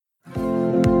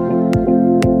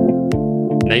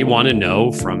They want to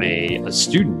know from a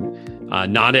student,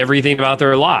 not everything about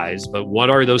their lives, but what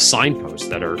are those signposts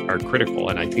that are critical?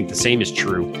 And I think the same is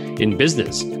true in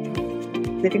business.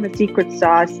 I think the secret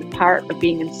sauce, the part of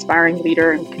being an inspiring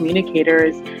leader and communicator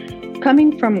is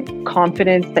coming from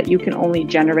confidence that you can only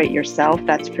generate yourself,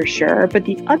 that's for sure. But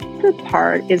the other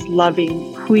part is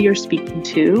loving who you're speaking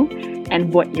to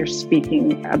and what you're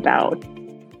speaking about.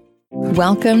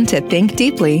 Welcome to Think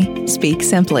Deeply, Speak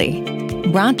Simply,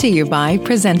 brought to you by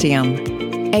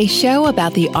Presentium, a show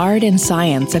about the art and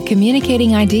science of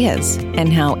communicating ideas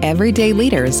and how everyday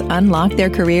leaders unlock their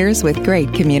careers with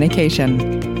great communication.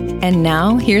 And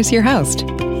now, here's your host,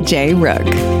 Jay Rook.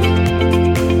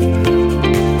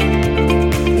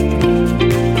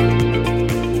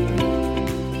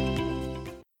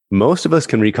 Most of us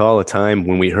can recall a time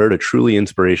when we heard a truly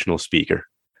inspirational speaker,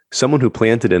 someone who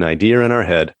planted an idea in our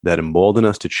head that emboldened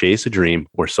us to chase a dream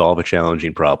or solve a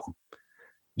challenging problem.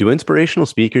 Do inspirational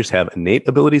speakers have innate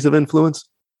abilities of influence,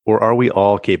 or are we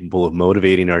all capable of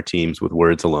motivating our teams with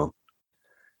words alone?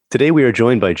 Today, we are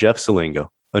joined by Jeff Selingo,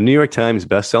 a New York Times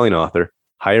bestselling author,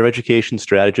 higher education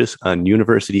strategist on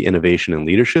university innovation and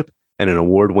leadership, and an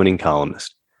award-winning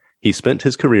columnist. He spent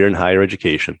his career in higher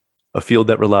education, a field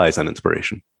that relies on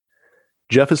inspiration.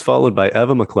 Jeff is followed by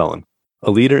Eva McClellan,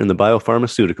 a leader in the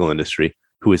biopharmaceutical industry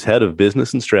who is head of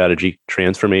business and strategy,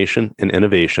 transformation, and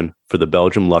innovation for the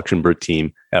Belgium-Luxembourg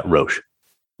team at Roche.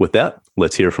 With that,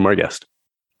 let's hear from our guest.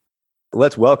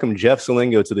 Let's welcome Jeff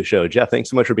Selingo to the show. Jeff, thanks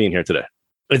so much for being here today.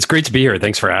 It's great to be here.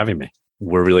 Thanks for having me.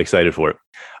 We're really excited for it.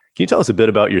 Can you tell us a bit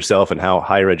about yourself and how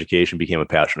higher education became a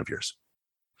passion of yours?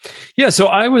 Yeah, so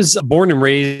I was born and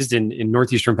raised in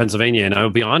northeastern Pennsylvania, and I will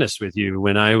be honest with you,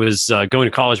 when I was going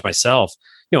to college myself,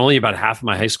 only about half of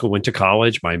my high school went to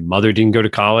college. My mother didn't go to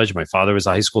college. My father was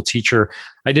a high school teacher.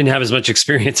 I didn't have as much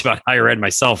experience about higher ed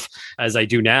myself as I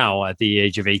do now at the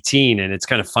age of 18. And it's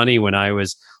kind of funny when I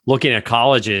was looking at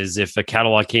colleges, if a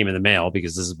catalog came in the mail,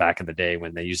 because this is back in the day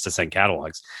when they used to send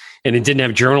catalogs, and it didn't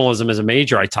have journalism as a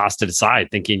major, I tossed it aside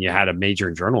thinking you had a major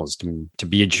in journalism to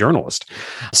be a journalist.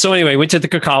 So anyway, I went to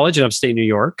Ithaca College in upstate New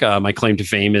York. My claim to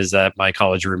fame is that my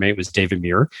college roommate was David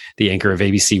Muir, the anchor of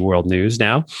ABC World News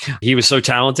now. He was so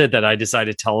talented that I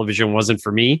decided television wasn't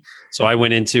for me. So I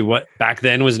went into what back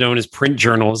then was known as print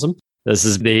journalism. This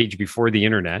is the age before the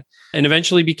internet, and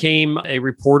eventually became a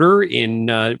reporter in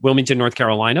Wilmington, North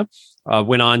Carolina.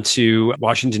 Went on to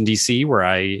Washington, D.C., where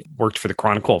I worked for the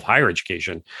Chronicle of Higher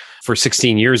Education for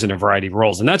 16 years in a variety of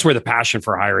roles. And that's where the passion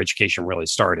for higher education really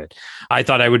started. I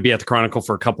thought I would be at the Chronicle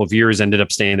for a couple of years, ended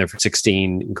up staying there for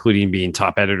 16, including being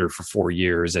top editor for 4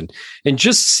 years. And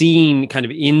just seeing kind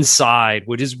of inside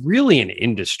what is really an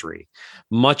industry,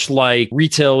 much like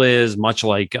retail is, much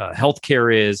like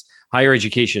healthcare is. Higher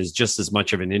education is just as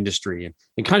much of an industry,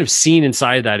 and kind of seeing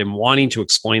inside that and wanting to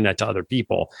explain that to other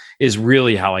people is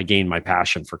really how I gained my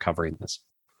passion for covering this.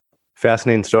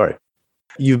 Fascinating story.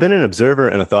 You've been an observer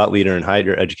and a thought leader in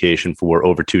higher education for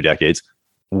over 2 decades.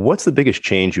 What's the biggest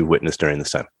change you've witnessed during this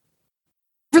time?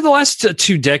 For the last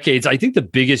 2 decades, I think the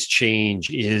biggest change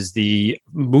is the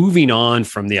moving on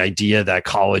from the idea that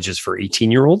college is for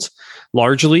 18-year-olds,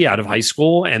 largely out of high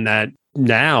school, and that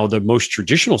now the most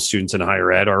traditional students in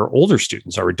higher ed are older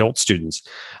students, are adult students,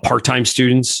 part-time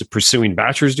students pursuing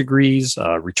bachelor's degrees,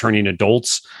 returning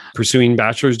adults pursuing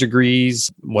bachelor's degrees,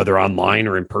 whether online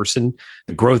or in person,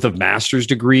 the growth of master's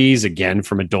degrees, again,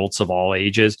 from adults of all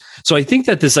ages. So I think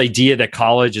that this idea that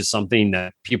college is something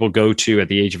that people go to at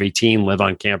the age of 18, live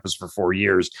on campus for 4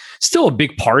 years, still a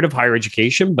big part of higher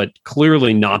education, but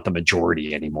clearly not the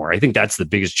majority anymore. I think that's the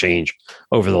biggest change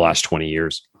over the last 20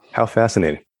 years. How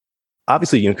fascinating.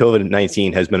 Obviously,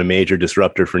 COVID-19 has been a major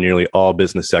disruptor for nearly all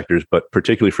business sectors, but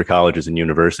particularly for colleges and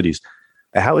universities.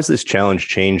 How has this challenge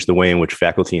changed the way in which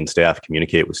faculty and staff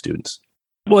communicate with students?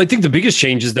 Well, I think the biggest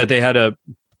change is that they had to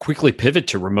quickly pivot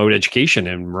to remote education,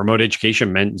 and remote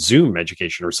education meant Zoom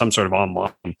education or some sort of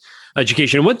online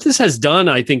education. And what this has done,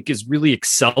 I think, is really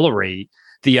accelerate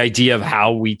the idea of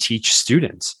how we teach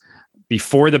students.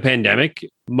 Before the pandemic,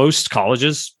 most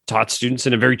colleges taught students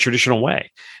in a very traditional way.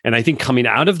 And I think coming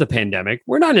out of the pandemic,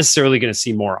 we're not necessarily going to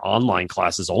see more online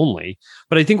classes only,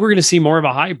 but I think we're going to see more of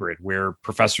a hybrid where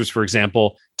professors, for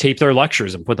example, tape their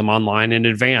lectures and put them online in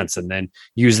advance and then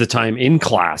use the time in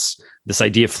class. This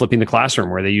idea of flipping the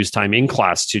classroom where they use time in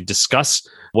class to discuss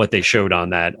what they showed on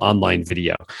that online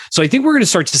video. So I think we're going to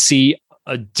start to see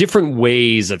different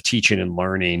ways of teaching and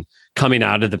learning coming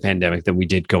out of the pandemic than we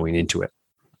did going into it.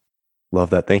 Love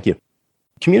that. Thank you.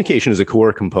 Communication is a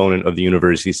core component of the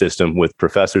university system, with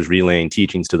professors relaying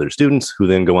teachings to their students who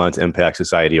then go on to impact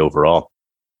society overall.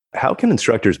 How can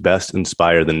instructors best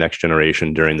inspire the next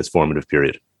generation during this formative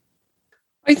period?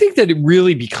 I think that it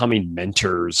really becoming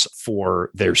mentors for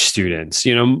their students,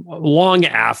 long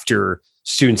after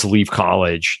students leave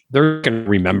college, they're going to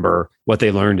remember what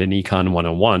they learned in Econ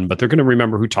 101, but they're going to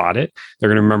remember who taught it. They're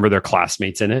going to remember their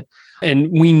classmates in it.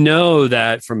 And we know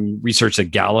that from research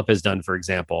that Gallup has done, for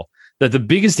example, that the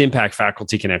biggest impact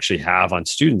faculty can actually have on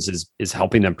students is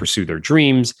helping them pursue their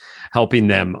dreams, helping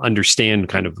them understand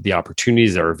kind of the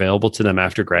opportunities that are available to them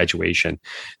after graduation.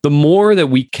 The more that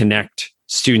we connect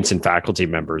students and faculty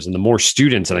members, and the more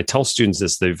students, and I tell students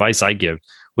this, the advice I give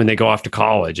when they go off to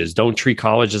college is don't treat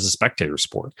college as a spectator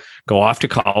sport. Go off to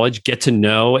college, get to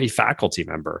know a faculty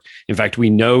member. In fact, we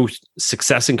know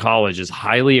success in college is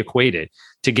highly equated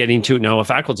to getting to know a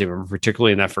faculty member,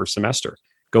 particularly in that first semester.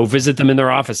 Go visit them in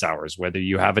their office hours, whether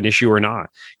you have an issue or not.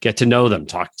 Get to know them,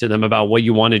 talk to them about what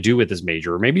you want to do with this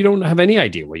major, or maybe you don't have any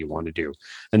idea what you want to do.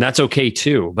 And that's okay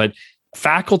too. But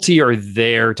faculty are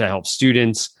there to help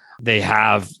students. They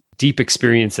have deep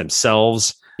experience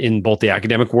themselves in both the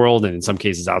academic world and in some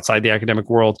cases outside the academic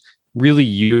world. Really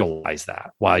utilize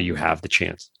that while you have the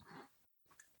chance.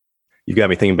 You got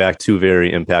me thinking back to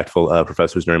very impactful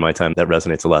professors during my time. That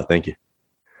resonates a lot. Thank you.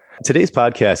 Today's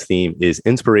podcast theme is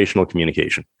inspirational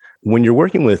communication. When you're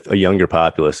working with a younger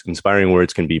populace, inspiring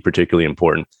words can be particularly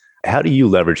important. How do you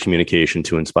leverage communication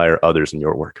to inspire others in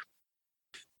your work?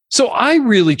 So I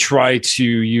really try to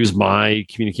use my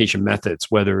communication methods,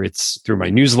 whether it's through my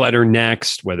newsletter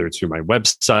Next, whether it's through my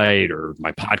website or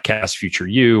my podcast, Future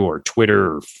You, or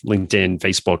Twitter, or LinkedIn,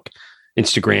 Facebook,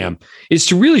 Instagram, is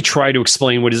to really try to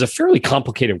explain what is a fairly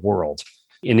complicated world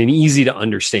in an easy to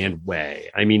understand way.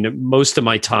 I mean, most of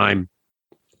my time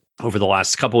over the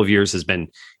last couple of years has been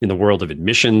in the world of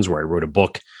admissions, where I wrote a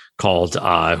book called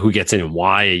Who Gets In and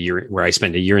Why, where I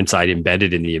spent a year inside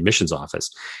embedded in the admissions office.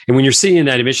 And when you're sitting in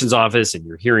that admissions office and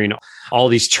you're hearing all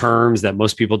these terms that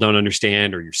most people don't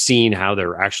understand, or you're seeing how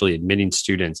they're actually admitting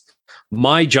students,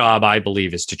 my job, I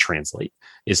believe, is to translate,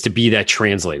 is to be that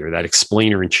translator, that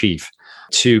explainer in chief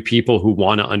to people who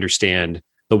want to understand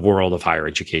the world of higher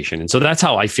education. And so that's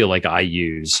how I feel like I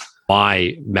use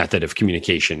my method of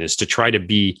communication, is to try to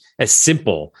be as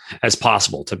simple as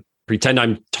possible, to pretend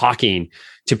I'm talking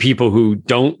to people who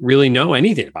don't really know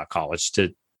anything about college.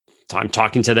 I'm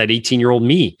talking to that 18-year-old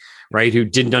me, right, who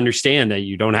didn't understand that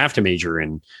you don't have to major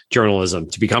in journalism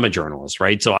to become a journalist,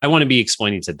 right? So I want to be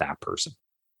explaining to that person.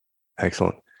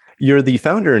 Excellent. You're the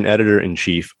founder and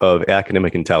editor-in-chief of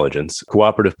Academic Intelligence, a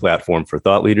cooperative platform for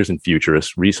thought leaders and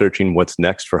futurists researching what's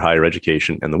next for higher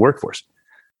education and the workforce.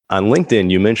 On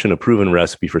LinkedIn, you mentioned a proven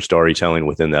recipe for storytelling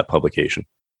within that publication.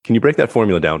 Can you break that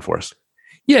formula down for us?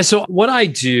 Yeah. So what I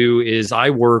do is I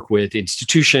work with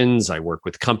institutions, I work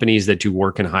with companies that do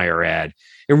work in higher ed.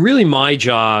 And really my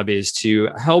job is to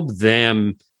help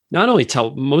them not only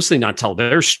mostly not tell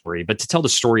their story, but to tell the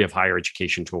story of higher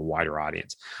education to a wider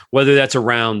audience, whether that's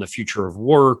around the future of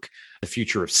work, the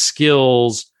future of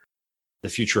skills, the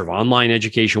future of online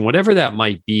education, whatever that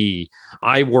might be.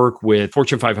 I work with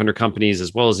Fortune 500 companies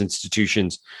as well as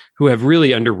institutions who have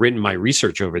really underwritten my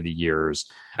research over the years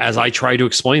as I try to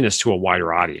explain this to a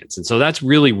wider audience. And so that's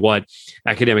really what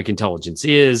Academic Intelligence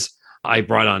is. I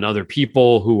brought on other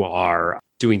people who are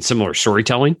doing similar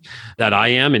storytelling that I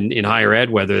am in higher ed,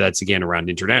 whether that's, again, around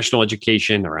international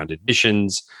education, around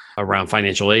admissions, around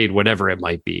financial aid, whatever it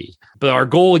might be. But our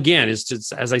goal, again, is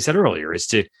to, as I said earlier, is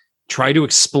to try to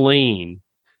explain,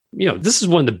 this is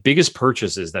one of the biggest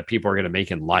purchases that people are going to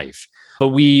make in life, but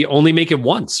we only make it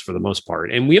once for the most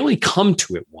part. And we only come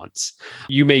to it once.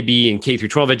 You may be in K through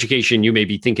 12 education. You may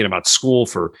be thinking about school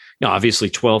for, obviously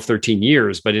 12, 13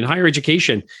 years, but in higher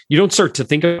education, you don't start to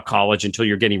think about college until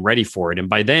you're getting ready for it. And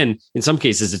by then, in some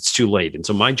cases, it's too late. And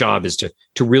so my job is to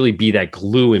really be that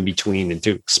glue in between and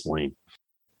to explain.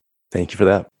 Thank you for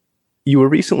that. You were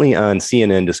recently on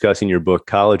CNN discussing your book,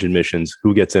 College Admissions,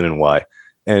 Who Gets In and Why.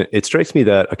 And it strikes me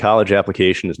that a college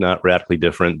application is not radically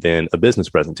different than a business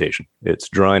presentation. It's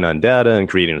drawing on data and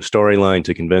creating a storyline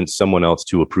to convince someone else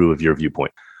to approve of your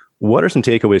viewpoint. What are some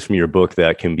takeaways from your book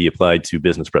that can be applied to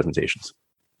business presentations?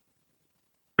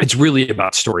 It's really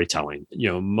about storytelling.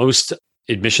 Most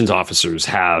admissions officers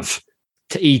have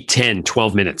 8, 10,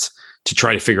 12 minutes to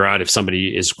try to figure out if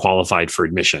somebody is qualified for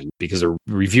admission because they're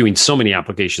reviewing so many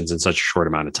applications in such a short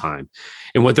amount of time.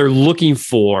 And what they're looking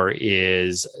for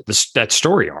is that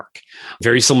story arc,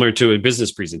 very similar to a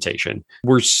business presentation.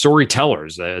 We're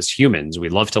storytellers as humans. We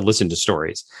love to listen to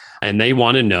stories. And they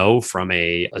want to know from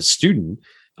a student,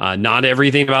 not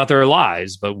everything about their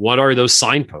lives, but what are those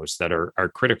signposts that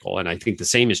are critical. And I think the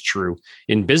same is true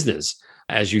in business.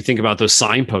 As you think about those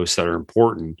signposts that are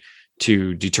important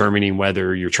to determining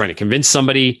whether you're trying to convince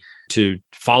somebody to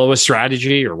follow a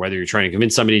strategy or whether you're trying to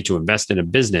convince somebody to invest in a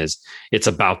business, it's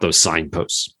about those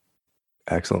signposts.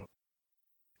 Excellent.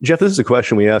 Jeff, this is a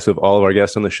question we ask of all of our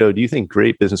guests on the show. Do you think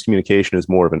great business communication is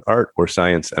more of an art or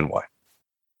science, and why?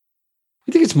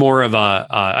 I think it's more of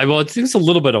I think it's a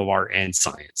little bit of art and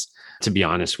science, to be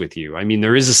honest with you. I mean,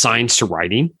 there is a science to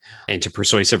writing and to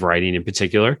persuasive writing in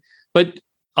particular, but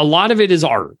a lot of it is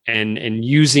art and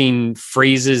using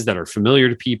phrases that are familiar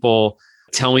to people,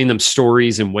 telling them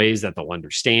stories in ways that they'll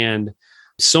understand.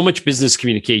 So much business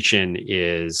communication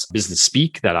is business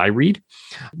speak that I read.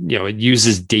 It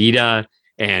uses data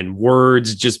and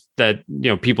words just that,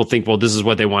 people think, well, this is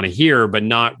what they want to hear, but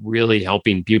not really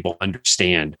helping people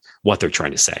understand what they're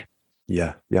trying to say.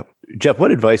 Yeah. Yep. Jeff,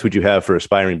 what advice would you have for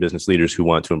aspiring business leaders who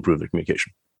want to improve their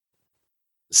communication?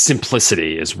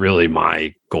 Simplicity is really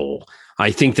my goal.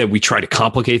 I think that we try to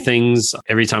complicate things.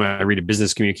 Every time I read a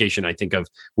business communication, I think of,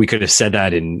 we could have said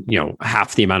that in,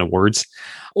 half the amount of words.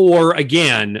 Or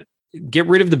again, get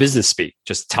rid of the business speak.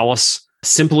 Just tell us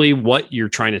simply what you're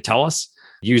trying to tell us.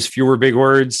 Use fewer big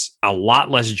words, a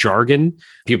lot less jargon.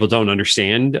 People don't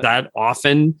understand that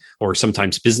often, or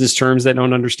sometimes business terms they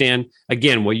don't understand.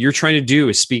 Again, what you're trying to do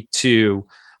is speak to,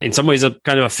 in some ways, a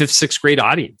kind of a 5th, 6th grade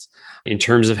audience in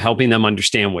terms of helping them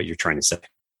understand what you're trying to say.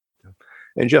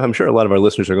 And Jeff, I'm sure a lot of our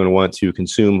listeners are going to want to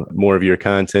consume more of your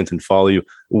content and follow you.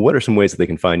 What are some ways that they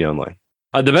can find you online?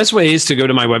 The best way is to go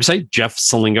to my website,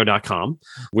 jeffsalingo.com,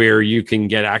 where you can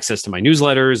get access to my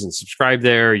newsletters and subscribe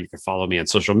there. You can follow me on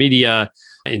social media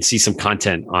and see some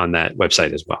content on that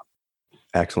website as well.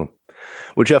 Excellent.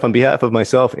 Well, Jeff, on behalf of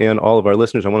myself and all of our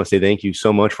listeners, I want to say thank you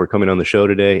so much for coming on the show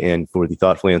today and for the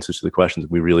thoughtful answers to the questions.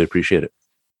 We really appreciate it.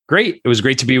 Great. It was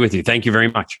great to be with you. Thank you very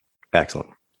much. Excellent.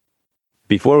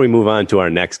 Before we move on to our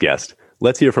next guest,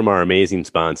 let's hear from our amazing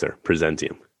sponsor,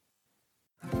 Presentium.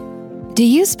 Do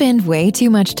you spend way too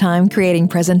much time creating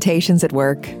presentations at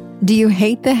work? Do you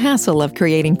hate the hassle of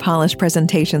creating polished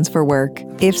presentations for work?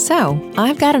 If so,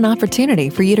 I've got an opportunity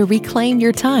for you to reclaim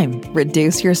your time,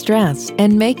 reduce your stress,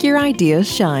 and make your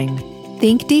ideas shine.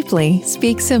 Think Deeply,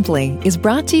 Speak Simply is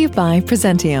brought to you by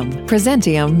Presentium.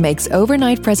 Presentium makes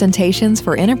overnight presentations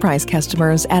for enterprise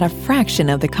customers at a fraction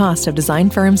of the cost of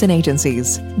design firms and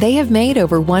agencies. They have made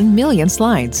over 1 million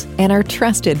slides and are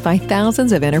trusted by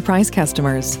thousands of enterprise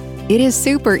customers. It is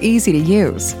super easy to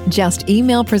use. Just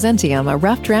email Presentium a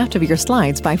rough draft of your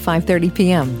slides by 5:30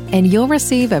 p.m. and you'll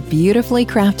receive a beautifully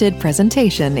crafted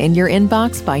presentation in your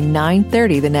inbox by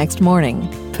 9:30 the next morning.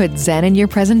 Put Zen in your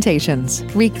presentations,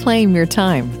 reclaim your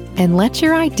time, and let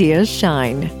your ideas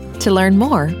shine. To learn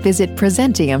more, visit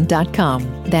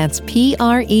Presentium.com. That's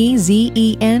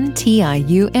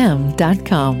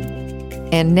Presentium.com.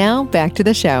 And now back to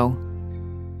the show.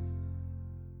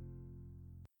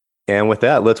 And with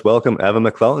that, let's welcome Eva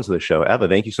McClellan to the show. Eva,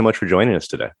 thank you so much for joining us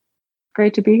today.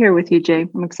 Great to be here with you, Jay.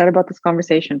 I'm excited about this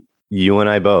conversation. You and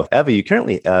I both. Eva, you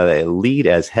currently lead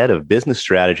as head of business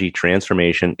strategy,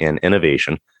 transformation, and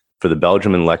innovation for the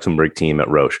Belgium and Luxembourg team at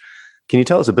Roche. Can you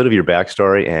tell us a bit of your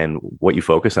backstory and what you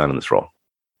focus on in this role?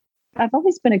 I've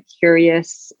always been a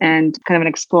curious and kind of an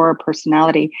explorer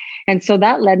personality. And so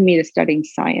that led me to studying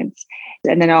science.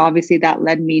 And then obviously that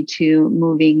led me to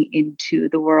moving into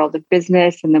the world of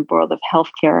business and the world of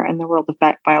healthcare and the world of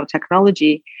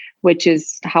biotechnology, which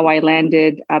is how I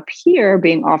landed up here,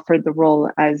 being offered the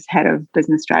role as head of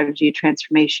business strategy,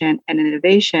 transformation, and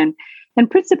innovation. And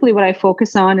principally what I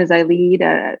focus on is I lead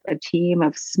a team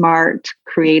of smart,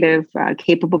 creative,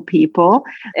 capable people.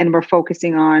 And we're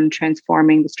focusing on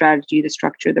transforming the strategy, the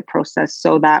structure, the process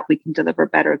so that we can deliver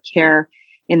better care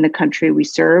in the country we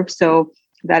serve. So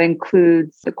that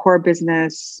includes the core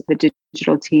business, the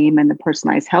digital team, and the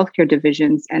personalized healthcare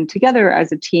divisions. And together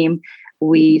as a team,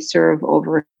 we serve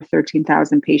over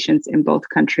 13,000 patients in both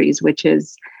countries, which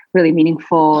is really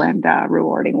meaningful and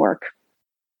rewarding work.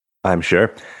 I'm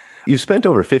sure. You've spent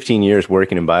over 15 years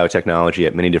working in biotechnology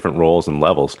at many different roles and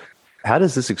levels. How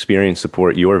does this experience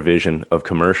support your vision of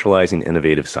commercializing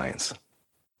innovative science?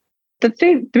 The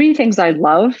three things I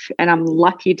love, and I'm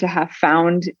lucky to have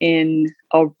found in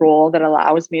a role that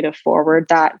allows me to forward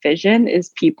that vision, is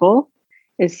people,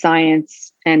 is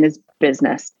science, and is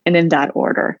business, and in that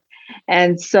order.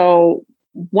 And so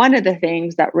one of the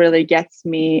things that really gets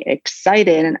me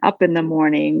excited and up in the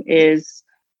morning is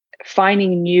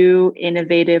finding new,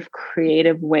 innovative,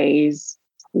 creative ways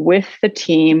with the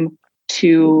team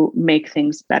to make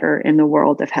things better in the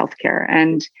world of healthcare.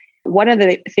 And one of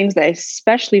the things that I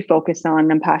especially focus on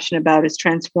and I'm passionate about is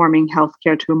transforming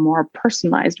healthcare to a more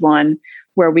personalized one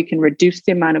where we can reduce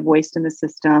the amount of waste in the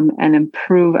system and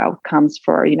improve outcomes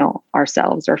for,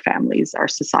 ourselves, our families, our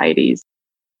societies.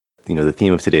 The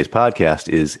theme of today's podcast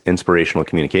is inspirational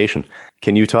communication.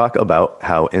 Can you talk about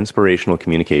how inspirational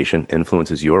communication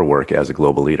influences your work as a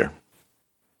global leader?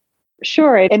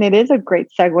 Sure. And it is a great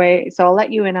segue. So I'll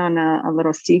let you in on a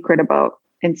little secret about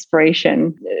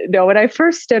inspiration. When I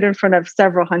first stood in front of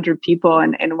several hundred people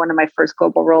in one of my first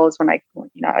global roles, when I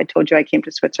told you I came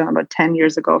to Switzerland about 10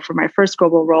 years ago for my first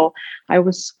global role, I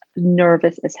was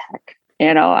nervous as heck.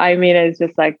 It's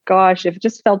just like, gosh, it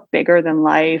just felt bigger than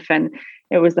life. And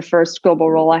it was the first global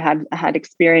role I had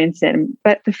experience in.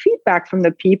 But the feedback from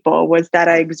the people was that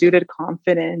I exuded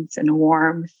confidence and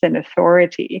warmth and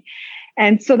authority.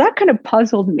 And so that kind of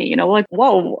puzzled me, like,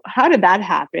 whoa, how did that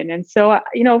happen? And so,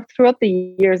 throughout the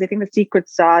years, I think the secret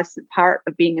sauce, part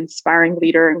of being an inspiring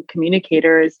leader and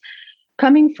communicator, is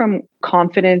coming from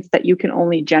confidence that you can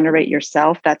only generate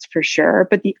yourself, that's for sure.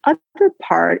 But the other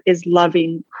part is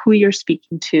loving who you're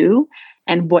speaking to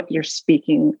and what you're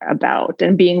speaking about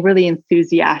and being really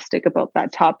enthusiastic about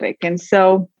that topic. And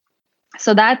so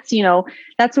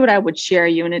that's what I would share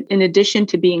you. And in addition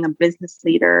to being a business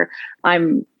leader,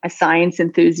 I'm a science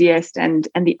enthusiast. And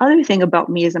the other thing about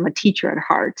me is I'm a teacher at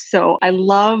heart. So I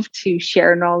love to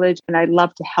share knowledge and I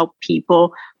love to help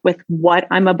people with what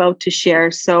I'm about to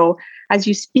share. So as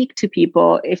you speak to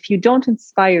people, if you don't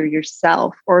inspire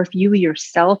yourself, or if you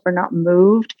yourself are not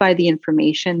moved by the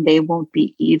information, they won't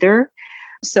be either.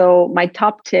 So my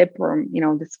top tip, or,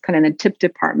 this kind of the tip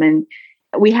department,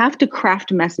 we have to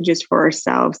craft messages for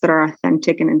ourselves that are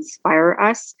authentic and inspire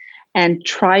us, and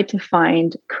try to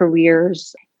find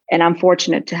careers. And I'm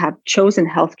fortunate to have chosen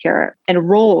healthcare and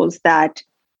roles that,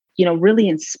 really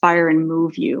inspire and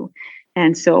move you.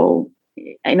 And so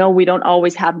I know we don't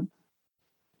always have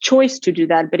choice to do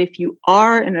that, but if you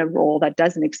are in a role that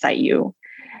doesn't excite you,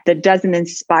 that doesn't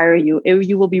inspire you,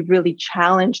 you will be really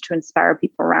challenged to inspire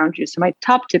people around you. So my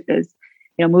top tip is,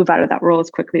 move out of that role as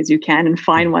quickly as you can and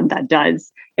find one that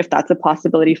does, if that's a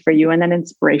possibility for you. And then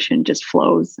inspiration just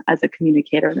flows as a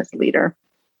communicator and as a leader.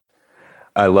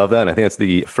 I love that. And I think that's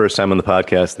the first time on the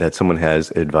podcast that someone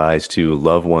has advised to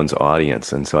love one's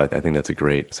audience. And so I think that's a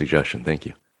great suggestion. Thank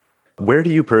you. Where do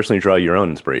you personally draw your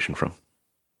own inspiration from?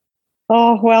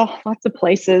 Oh, well, lots of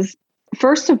places.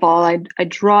 First of all, I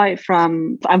draw it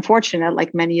from, I'm fortunate,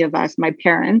 like many of us, my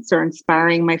parents are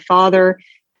inspiring. My father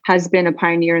has been a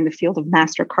pioneer in the field of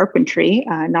master carpentry,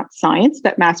 not science,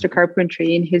 but master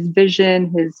carpentry. And his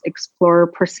vision, his explorer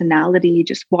personality,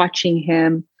 just watching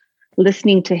him,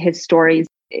 listening to his stories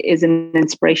is an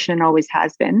inspiration and always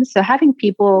has been. So having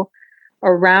people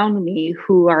around me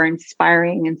who are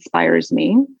inspiring inspires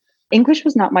me. English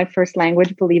was not my first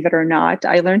language, believe it or not.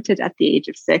 I learned it at the age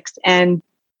of 6. And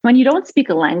when you don't speak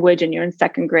a language and you're in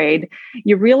second grade,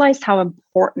 you realize how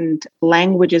important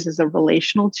language is as a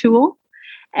relational tool,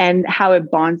 and how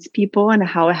it bonds people and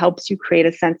how it helps you create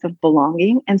a sense of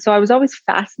belonging. And so I was always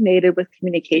fascinated with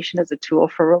communication as a tool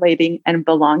for relating and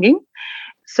belonging.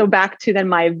 So back to then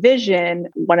my vision,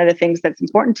 one of the things that's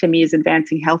important to me is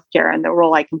advancing healthcare and the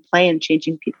role I can play in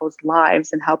changing people's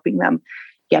lives and helping them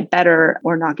get better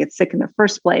or not get sick in the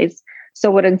first place.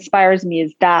 So what inspires me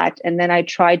is that. And then I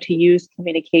try to use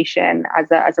communication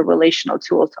as a relational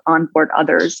tool to onboard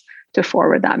others to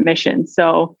forward that mission.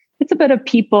 So it's a bit of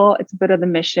people, it's a bit of the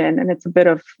mission, and it's a bit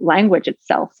of language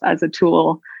itself as a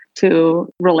tool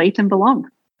to relate and belong.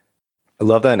 I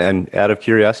love that. And out of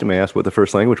curiosity, may I ask what the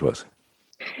first language was?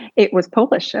 It was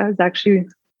Polish. I was actually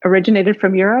originated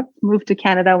from Europe, moved to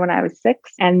Canada when I was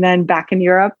 6, and then back in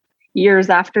Europe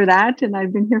years after that. And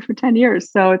I've been here for 10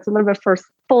 years. So it's a little bit first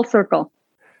full circle.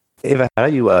 Ava, how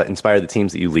do you inspire the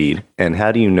teams that you lead? And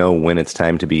how do you know when it's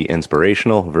time to be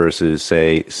inspirational versus,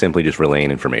 say, simply just relaying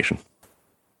information?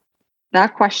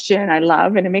 That question I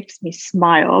love, and it makes me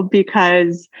smile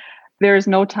because there is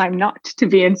no time not to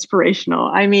be inspirational.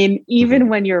 I mean, even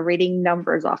when you're reading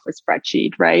numbers off a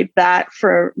spreadsheet, right? That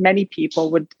for many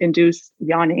people would induce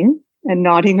yawning and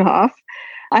nodding off.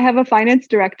 I have a finance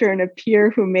director and a peer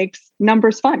who makes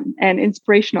numbers fun and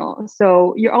inspirational.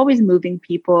 So you're always moving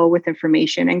people with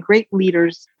information, and great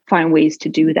leaders find ways to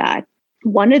do that.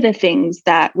 One of the things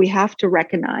that we have to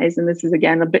recognize, and this is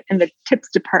again a bit in the tips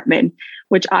department,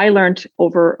 which I learned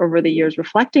over the years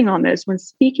reflecting on this, when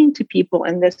speaking to people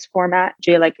in this format,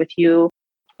 Jay, like with you,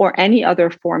 or any other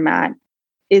format,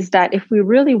 is that if we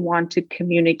really want to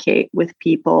communicate with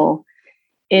people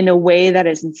in a way that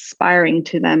is inspiring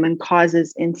to them and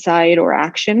causes insight or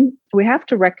action, we have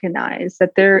to recognize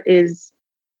that there is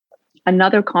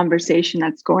another conversation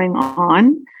that's going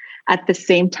on at the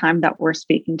same time that we're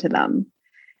speaking to them.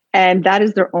 And that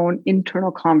is their own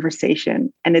internal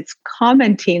conversation. And it's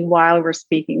commenting while we're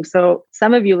speaking. So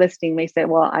some of you listening may say,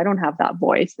 well, I don't have that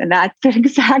voice. And that's the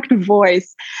exact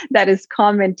voice that is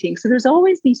commenting. So there's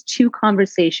always these two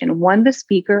conversations, one, the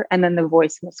speaker, and then the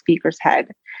voice in the speaker's head.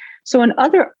 So in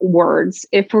other words,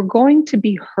 if we're going to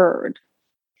be heard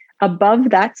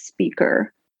above that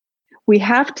speaker, we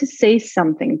have to say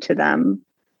something to them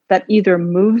that either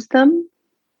moves them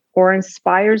or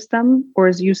inspires them or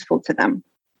is useful to them.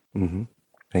 Mm-hmm.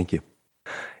 Thank you.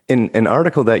 In an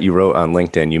article that you wrote on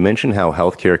LinkedIn, you mentioned how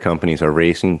healthcare companies are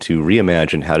racing to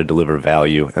reimagine how to deliver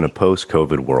value in a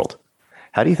post-COVID world.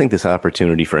 How do you think this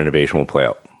opportunity for innovation will play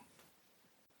out?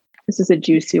 This is a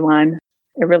juicy one.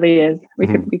 It really is. We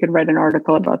could write an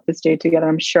article about this day together,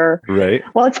 I'm sure. Right.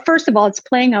 Well, first of all, it's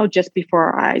playing out just before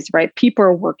our eyes, right? People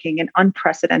are working in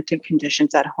unprecedented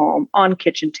conditions at home, on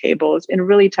kitchen tables, in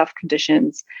really tough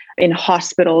conditions, in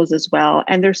hospitals as well.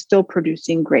 And they're still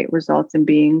producing great results and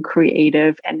being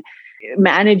creative and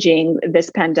managing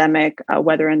this pandemic,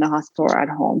 whether in the hospital or at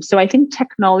home. So I think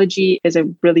technology is a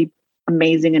really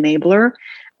amazing enabler.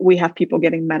 We have people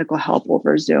getting medical help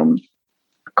over Zoom.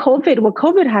 What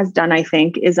COVID has done, I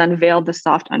think, is unveiled the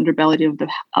soft underbelly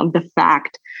of the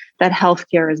fact that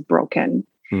healthcare is broken.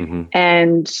 Mm-hmm.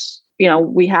 And,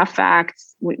 we have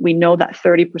facts. We know that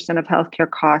 30% of healthcare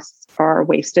costs are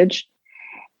wastage.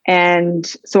 And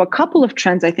so a couple of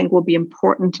trends I think will be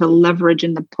important to leverage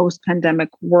in the post-pandemic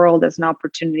world as an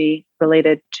opportunity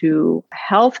related to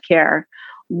healthcare.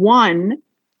 One,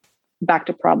 back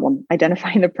to problem,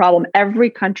 identifying the problem. Every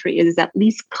country is at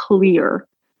least clear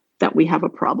that we have a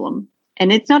problem.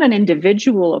 And it's not an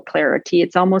individual clarity,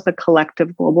 it's almost a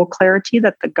collective global clarity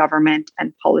that the government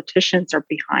and politicians are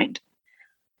behind.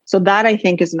 So that I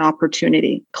think is an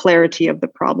opportunity, clarity of the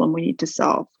problem we need to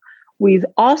solve. We've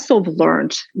also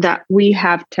learned that we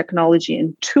have technology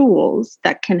and tools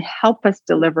that can help us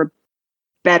deliver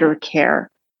better care,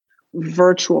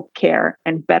 virtual care,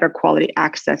 and better quality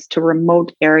access to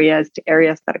remote areas, to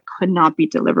areas that could not be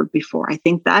delivered before. I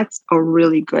think that's a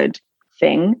really good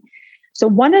thing. So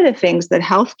one of the things that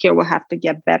healthcare will have to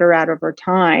get better at over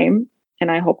time, and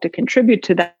I hope to contribute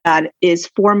to that, is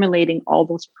formulating all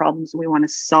those problems we want to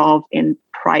solve in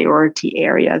priority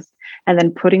areas and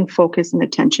then putting focus and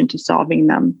attention to solving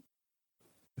them.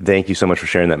 Thank you so much for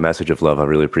sharing that message of love. I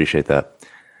really appreciate that.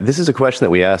 This is a question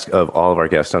that we ask of all of our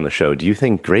guests on the show. Do you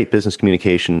think great business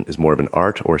communication is more of an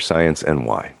art or science, and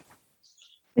why?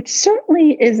 It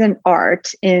certainly is an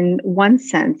art in one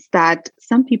sense that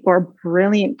some people are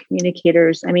brilliant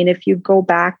communicators. I mean, if you go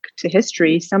back to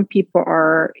history, some people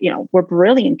were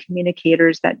brilliant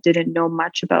communicators that didn't know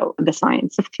much about the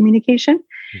science of communication.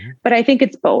 Mm-hmm. But I think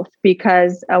it's both,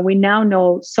 because we now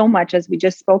know so much, as we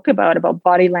just spoke about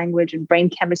body language and brain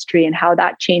chemistry and how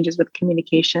that changes with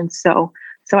communication. So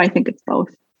I think it's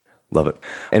both. Love it.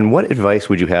 And what advice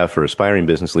would you have for aspiring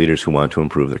business leaders who want to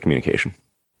improve their communication?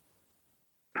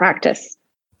 Practice.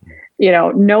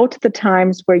 Note the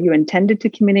times where you intended to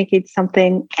communicate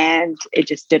something and it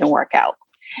just didn't work out,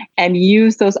 and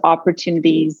use those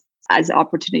opportunities as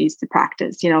opportunities to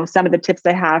practice. Some of the tips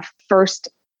I have: first,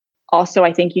 also,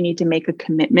 I think you need to make a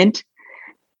commitment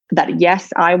that,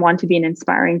 yes, I want to be an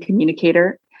inspiring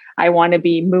communicator. I want to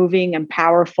be moving and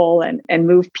powerful and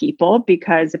move people,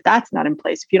 because if that's not in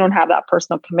place, if you don't have that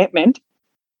personal commitment,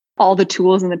 all the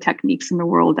tools and the techniques in the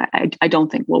world, I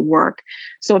don't think will work.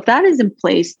 So if that is in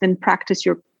place, then practice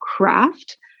your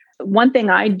craft. One thing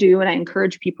I do, and I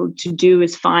encourage people to do,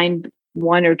 is find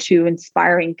one or two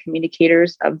inspiring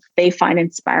communicators they find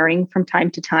inspiring from time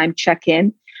to time, check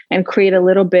in and create a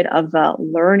little bit of a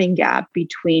learning gap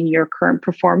between your current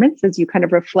performance as you kind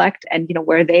of reflect and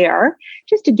where they are,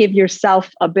 just to give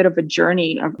yourself a bit of a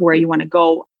journey of where you want to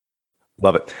go.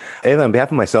 Love it. Ava, on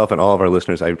behalf of myself and all of our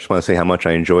listeners, I just want to say how much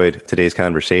I enjoyed today's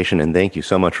conversation, and thank you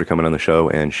so much for coming on the show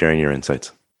and sharing your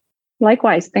insights.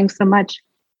 Likewise. Thanks so much.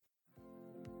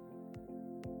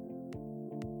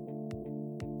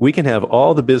 We can have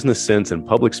all the business sense and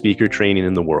public speaker training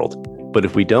in the world, but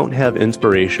if we don't have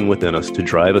inspiration within us to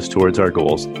drive us towards our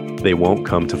goals, they won't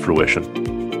come to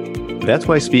fruition. That's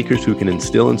why speakers who can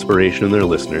instill inspiration in their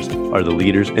listeners are the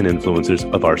leaders and influencers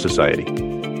of our society.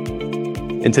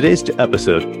 In today's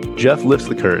episode, Jeff lifts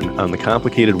the curtain on the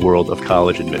complicated world of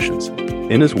college admissions.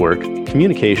 In his work,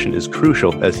 communication is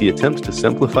crucial as he attempts to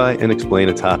simplify and explain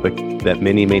a topic that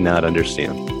many may not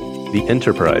understand: the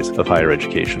enterprise of higher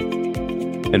education.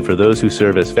 And for those who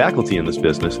serve as faculty in this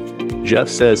business, Jeff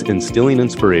says instilling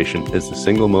inspiration is the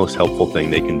single most helpful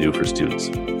thing they can do for students.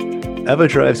 Eva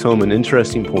drives home an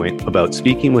interesting point about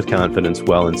speaking with confidence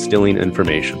while instilling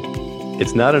information.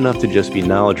 It's not enough to just be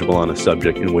knowledgeable on a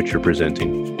subject in which you're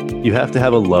presenting. You have to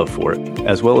have a love for it,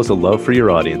 as well as a love for your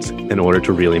audience, in order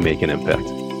to really make an impact.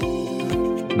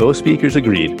 Both speakers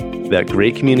agreed that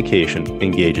great communication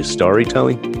engages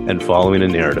storytelling and following a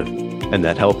narrative, and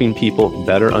that helping people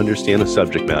better understand a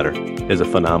subject matter is a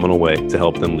phenomenal way to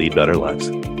help them lead better lives.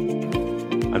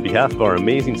 On behalf of our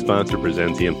amazing sponsor,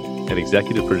 Presentium, and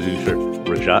executive producer,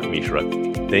 Rajat Mishra,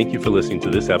 thank you for listening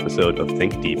to this episode of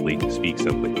Think Deeply, Speak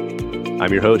Simply.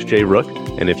 I'm your host, Jay Rook,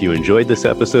 and if you enjoyed this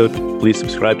episode, please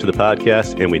subscribe to the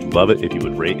podcast, and we'd love it if you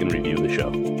would rate and review the show.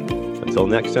 Until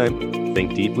next time,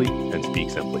 think deeply and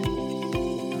speak simply.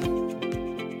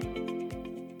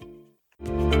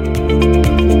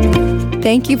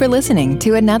 Thank you for listening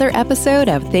to another episode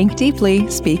of Think Deeply,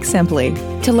 Speak Simply.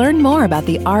 To learn more about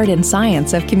the art and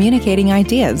science of communicating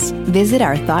ideas, visit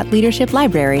our Thought Leadership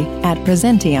Library at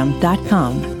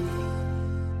Presentium.com.